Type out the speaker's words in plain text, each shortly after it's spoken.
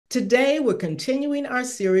Today, we're continuing our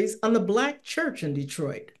series on the Black Church in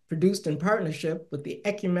Detroit, produced in partnership with the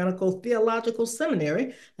Ecumenical Theological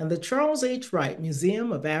Seminary and the Charles H. Wright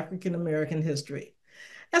Museum of African American History.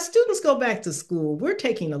 As students go back to school, we're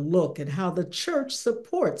taking a look at how the church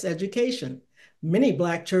supports education. Many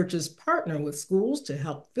Black churches partner with schools to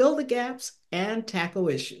help fill the gaps and tackle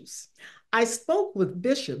issues. I spoke with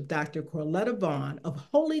Bishop Dr. Corletta Vaughn of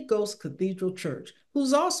Holy Ghost Cathedral Church,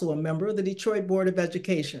 who's also a member of the Detroit Board of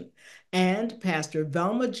Education, and Pastor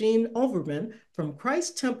Velma Jean Overman from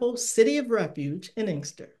Christ Temple City of Refuge in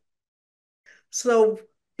Inkster. So,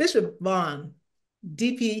 Bishop Vaughn,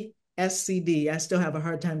 DPSCD, I still have a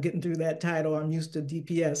hard time getting through that title. I'm used to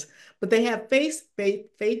DPS, but they have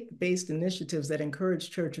faith-based initiatives that encourage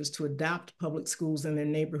churches to adopt public schools in their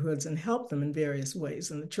neighborhoods and help them in various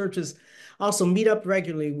ways. And the churches also meet up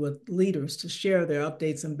regularly with leaders to share their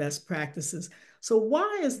updates and best practices. So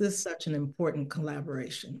why is this such an important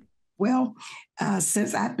collaboration? Well,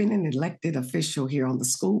 since I've been an elected official here on the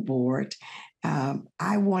school board,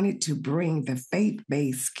 I wanted to bring the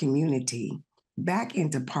faith-based community back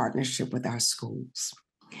into partnership with our schools.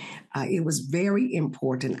 It was very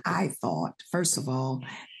important, I thought, first of all,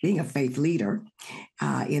 being a faith leader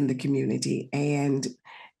in the community. And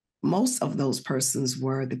most of those persons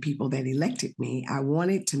were the people that elected me. I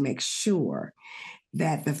wanted to make sure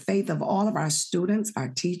that the faith of all of our students, our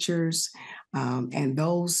teachers, and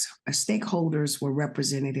those stakeholders were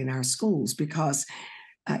represented in our schools, because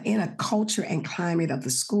in a culture and climate of the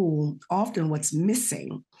school, often what's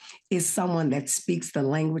missing is someone that speaks the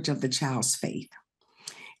language of the child's faith.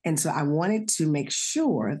 And so I wanted to make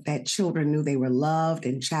sure that children knew they were loved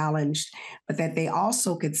and challenged, but that they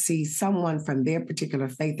also could see someone from their particular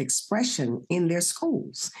faith expression in their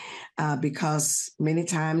schools. Because many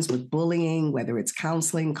times with bullying, whether it's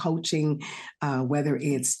counseling, coaching, whether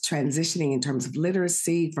it's transitioning in terms of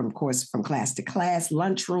literacy from class to class,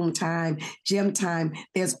 lunchroom time, gym time,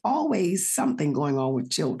 there's always something going on with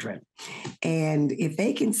children. And if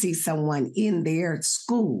they can see someone in their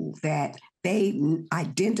school that they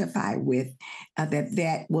identify with,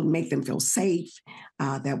 that will make them feel safe,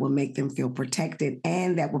 that will make them feel protected,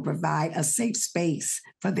 and that will provide a safe space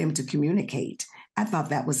for them to communicate. I thought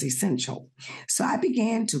that was essential. So I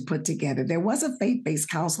began to put together, there was a faith-based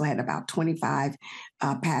council, had about 25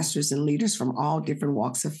 pastors and leaders from all different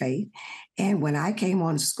walks of faith. And when I came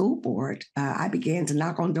on school board, I began to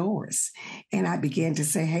knock on doors. And I began to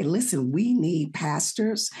say, hey, listen, we need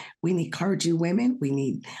pastors, we need clergy women, we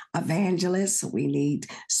need evangelists, we need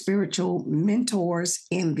spiritual mentors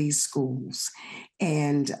in these schools.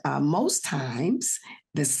 And most times,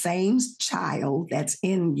 the same child that's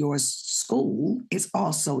in your school is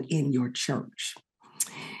also in your church.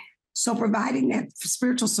 So providing that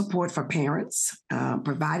spiritual support for parents,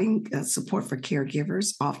 providing support for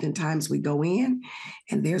caregivers. Oftentimes we go in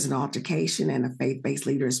and there's an altercation and a faith-based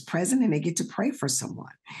leader is present and they get to pray for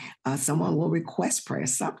someone. Someone will request prayer.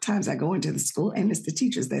 Sometimes I go into the school and it's the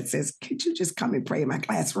teachers that says, could you just come and pray in my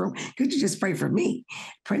classroom? Could you just pray for me?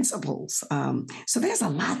 Principals. So there's a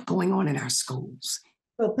lot going on in our schools.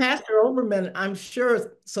 So, Pastor Overman, I'm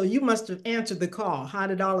sure, so you must have answered the call. How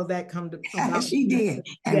did all of that come to about? She did,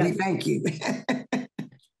 and we thank you.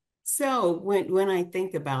 So when I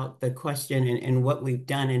think about the question and what we've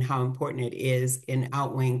done and how important it is in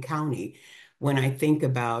Outwayne County, when I think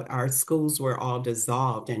about our schools were all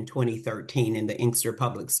dissolved in 2013 in the Inkster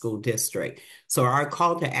Public School District. So our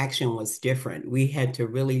call to action was different. We had to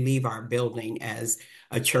really leave our building as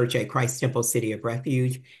a church at Christ Temple City of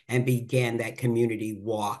Refuge and began that community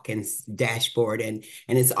walk and dashboard. And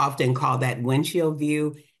it's often called that windshield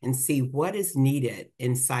view, and see what is needed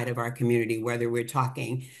inside of our community, whether we're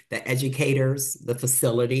talking the educators, the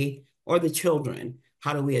facility, or the children.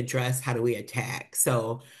 How do we address, how do we attack?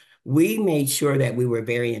 So we made sure that we were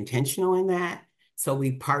very intentional in that. So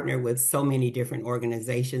we partnered with so many different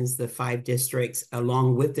organizations, the 5 districts,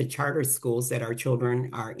 along with the charter schools that our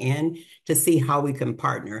children are in, to see how we can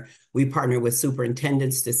partner. We partnered with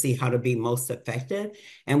superintendents to see how to be most effective.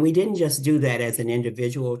 And we didn't just do that as an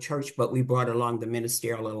individual church, but we brought along the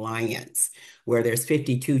Ministerial Alliance, where there's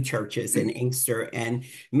 52 churches in Inkster. And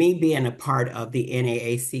me being a part of the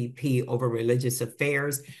NAACP over religious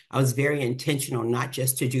affairs, I was very intentional, not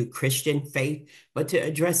just to do Christian faith, but to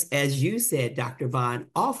address, as you said, Dr. Vaughn,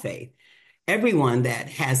 all faith, everyone that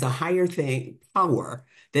has a higher power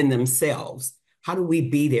than themselves. How do we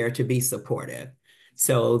be there to be supportive?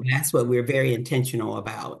 So that's what we're very intentional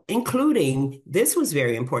about, including, this was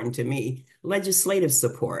very important to me, legislative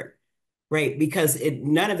support, right? Because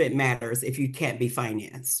none of it matters if you can't be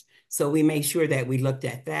financed. So we made sure that we looked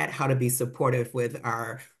at that, how to be supportive with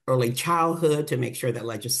our early childhood, to make sure that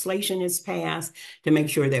legislation is passed, to make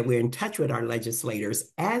sure that we're in touch with our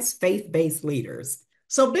legislators as faith-based leaders.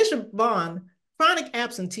 So, Bishop Vaughn, chronic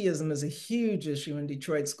absenteeism is a huge issue in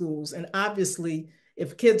Detroit schools. And obviously,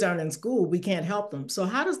 if kids aren't in school, we can't help them. So,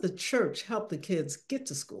 how does the church help the kids get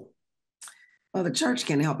to school? Well, the church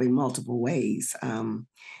can help in multiple ways.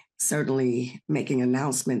 Certainly, making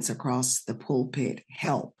announcements across the pulpit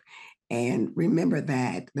help. And remember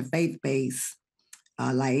that the faith-based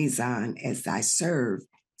liaison, as I serve,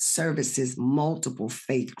 services multiple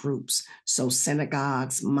faith groups. So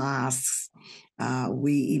synagogues, mosques,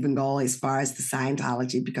 we even go as far as the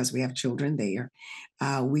Scientology because we have children there.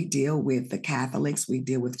 We deal with the Catholics. We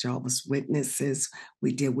deal with Jehovah's Witnesses.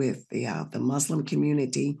 We deal with the Muslim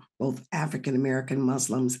community, both African-American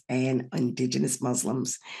Muslims and indigenous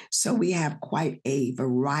Muslims. So we have quite a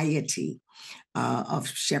variety of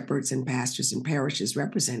shepherds and pastors and parishes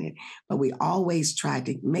represented. But we always try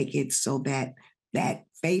to make it so that that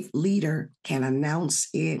faith leader can announce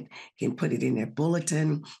it, can put it in their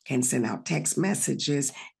bulletin, can send out text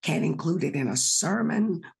messages, can include it in a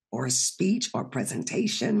sermon or a speech or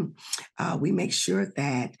presentation. We make sure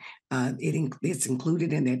that it's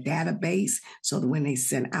included in their database so that when they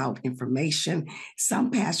send out information,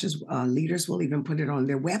 some pastors, leaders will even put it on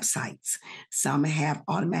their websites. Some have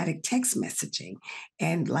automatic text messaging.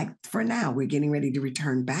 And like for now, we're getting ready to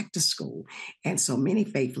return back to school. And so many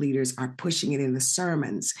faith leaders are pushing it in the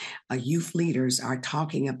sermons. Youth leaders are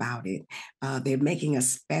talking about it. They're making a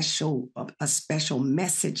special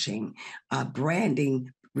messaging,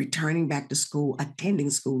 branding, returning back to school, attending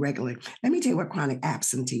school regularly. Let me tell you what chronic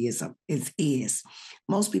absenteeism is.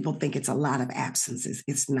 Most people think it's a lot of absences.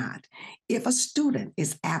 It's not. If a student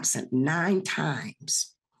is absent 9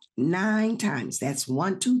 times, that's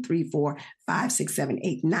 1, 2, 3, 4, 5, 6, 7,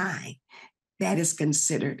 8, 9, that is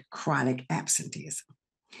considered chronic absenteeism.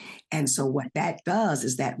 And so what that does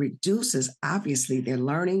is that reduces, obviously, their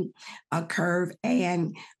learning curve,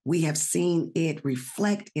 and we have seen it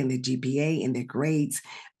reflect in the GPA, in their grades,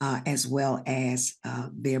 as well as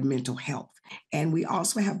their mental health. And we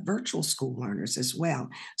also have virtual school learners as well.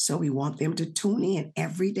 So we want them to tune in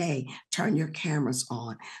every day, turn your cameras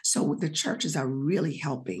on. So the churches are really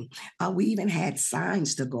helping. We even had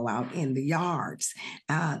signs to go out in the yards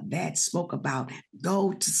that spoke about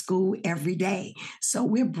go to school every day. So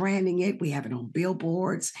we're branding it. We have it on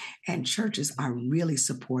billboards, and churches are really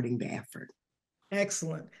supporting the effort.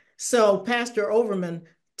 Excellent. So, Pastor Overman,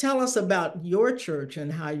 tell us about your church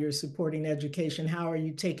and how you're supporting education. How are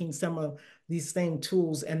you taking some of these same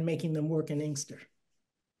tools and making them work in Inkster?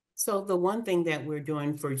 So the one thing that we're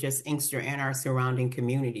doing for just Inkster and our surrounding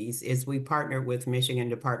communities is we partner with Michigan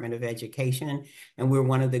Department of Education, and we're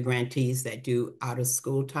one of the grantees that do out of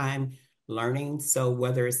school time learning. So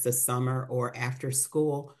whether it's the summer or after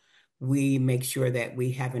school, we make sure that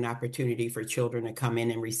we have an opportunity for children to come in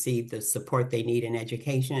and receive the support they need in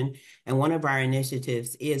education. And one of our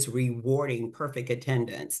initiatives is rewarding perfect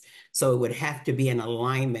attendance. So it would have to be in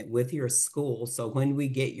alignment with your school. So when we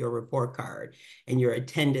get your report card and your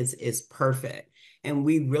attendance is perfect, and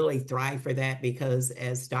we really thrive for that because,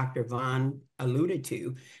 as Dr. Vaughn alluded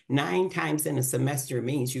to, 9 times in a semester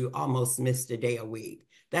means you almost missed a day a week.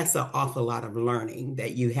 That's an awful lot of learning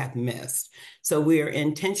that you have missed. So we are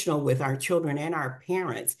intentional with our children and our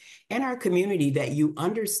parents and our community that you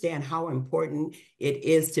understand how important it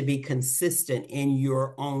is to be consistent in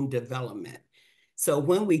your own development. So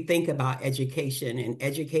when we think about education and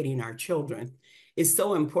educating our children, it's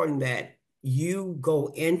so important that you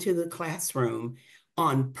go into the classroom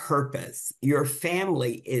on purpose. Your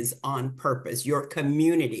family is on purpose. Your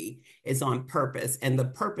community is on purpose. And the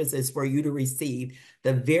purpose is for you to receive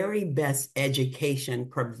the very best education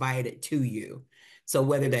provided to you. So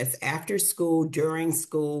whether that's after school, during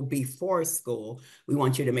school, before school, we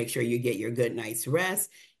want you to make sure you get your good night's rest,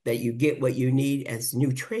 that you get what you need as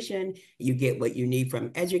nutrition, you get what you need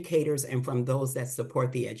from educators and from those that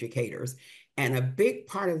support the educators. And a big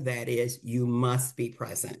part of that is you must be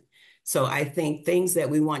present. So I think things that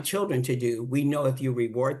we want children to do, we know if you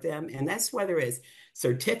reward them, and that's whether it's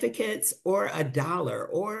certificates or $1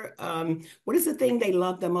 or what is the thing they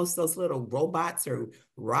love the most, those little robots or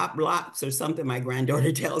Roblox or something. My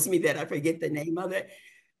granddaughter tells me that I forget the name of it,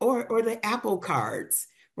 or the Apple cards,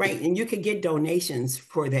 right? And you could get donations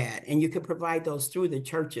for that, and you could provide those through the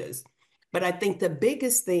churches. But I think the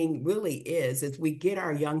biggest thing really is we get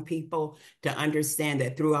our young people to understand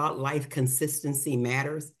that throughout life, consistency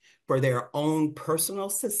matters for their own personal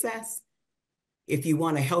success. If you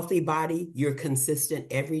want a healthy body, you're consistent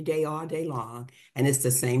every day, all day long. And it's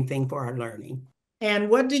the same thing for our learning. And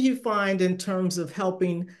what do you find in terms of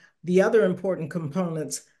helping the other important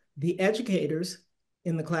components the educators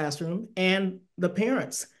in the classroom and the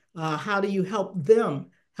parents? How do you help them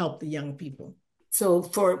help the young people? So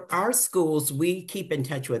for our schools, we keep in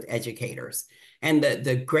touch with educators. And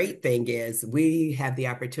the great thing is we have the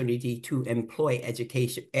opportunity to employ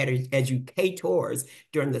educators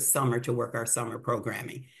during the summer to work our summer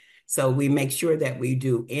programming. So we make sure that we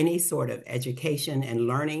do any sort of education and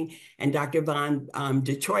learning. And Dr. Vaughn,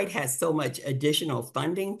 Detroit has so much additional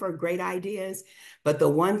funding for great ideas. But the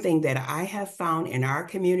one thing that I have found in our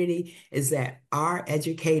community is that our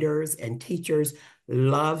educators and teachers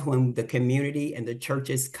love when the community and the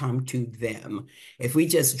churches come to them. If we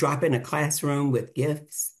just drop in a classroom with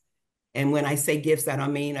gifts, and when I say gifts, I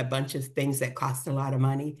don't mean a bunch of things that cost a lot of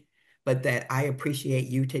money, but that I appreciate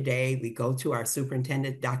you today. We go to our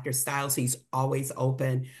superintendent, Dr. Stiles. He's always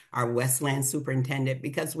open, our Westland superintendent,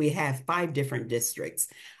 because we have 5 different districts.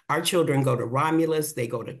 Our children go to Romulus, they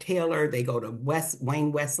go to Taylor, they go to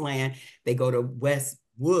Wayne Westland, they go to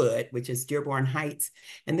Westwood, which is Dearborn Heights,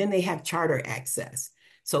 and then they have charter access.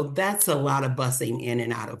 So that's a lot of busing in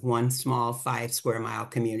and out of one small 5 square mile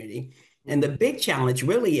community. And the big challenge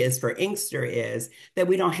really is for Inkster is that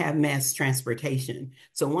we don't have mass transportation.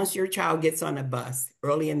 So once your child gets on a bus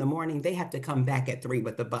early in the morning, they have to come back at 3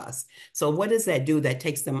 with the bus. So what does that do? That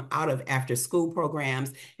takes them out of after school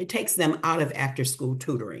programs. It takes them out of after school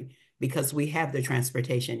tutoring because we have the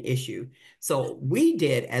transportation issue. So we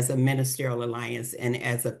did as a ministerial alliance and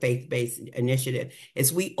as a faith-based initiative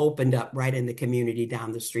is we opened up right in the community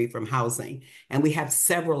down the street from housing. And we have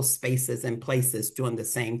several spaces and places doing the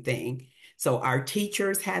same thing. So our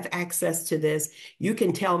teachers have access to this. You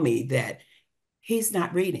can tell me that he's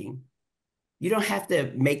not reading. You don't have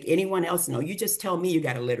to make anyone else know. You just tell me you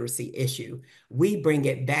got a literacy issue. We bring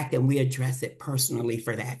it back and we address it personally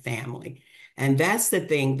for that family. And that's the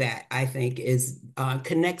thing that I think is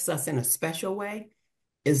connects us in a special way,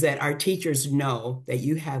 is that our teachers know that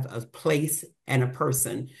you have a place and a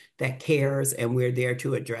person that cares and we're there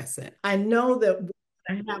to address it. I know that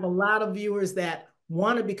I have a lot of viewers that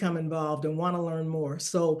want to become involved and want to learn more.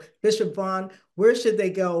 So, Bishop Vaughn, where should they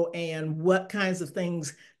go and what kinds of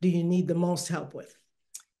things do you need the most help with?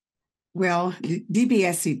 Well,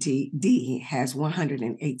 DBSCTD has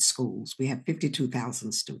 108 schools. We have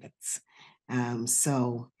 52,000 students.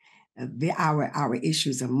 Our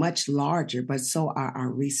issues are much larger, but so are our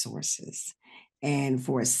resources. And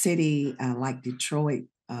for a city like Detroit,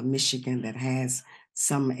 Michigan, that has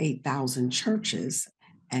some 8,000 churches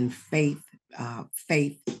and faith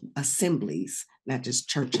assemblies, not just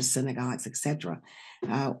churches, synagogues, etc.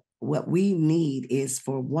 What we need is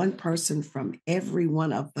for one person from every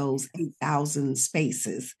one of those 8,000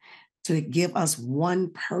 spaces to give us one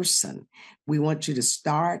person. We want you to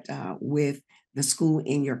start with the school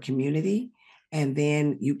in your community, and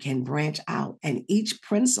then you can branch out. And each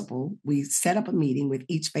principal, we set up a meeting with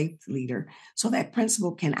each faith leader so that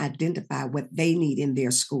principal can identify what they need in their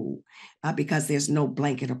school, because there's no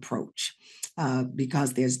blanket approach.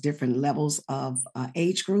 Because there's different levels of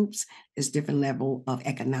age groups, there's different level of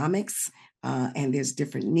economics, and there's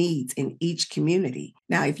different needs in each community.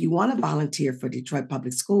 Now, if you want to volunteer for Detroit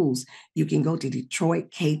Public Schools, you can go to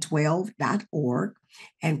DetroitK12.org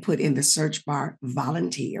and put in the search bar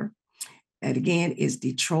volunteer. That again is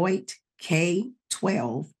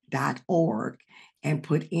DetroitK12.org and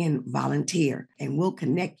put in volunteer, and we'll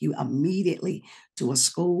connect you immediately to a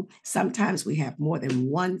school. Sometimes we have more than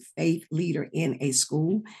one faith leader in a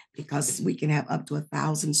school because we can have up to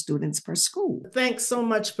 1,000 students per school. Thanks so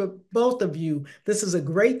much for both of you. This is a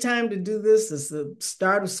great time to do this. It's the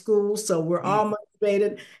start of school, so we're all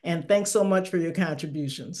motivated, and thanks so much for your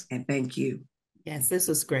contributions. And thank you. Yes, this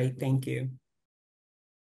was great. Thank you.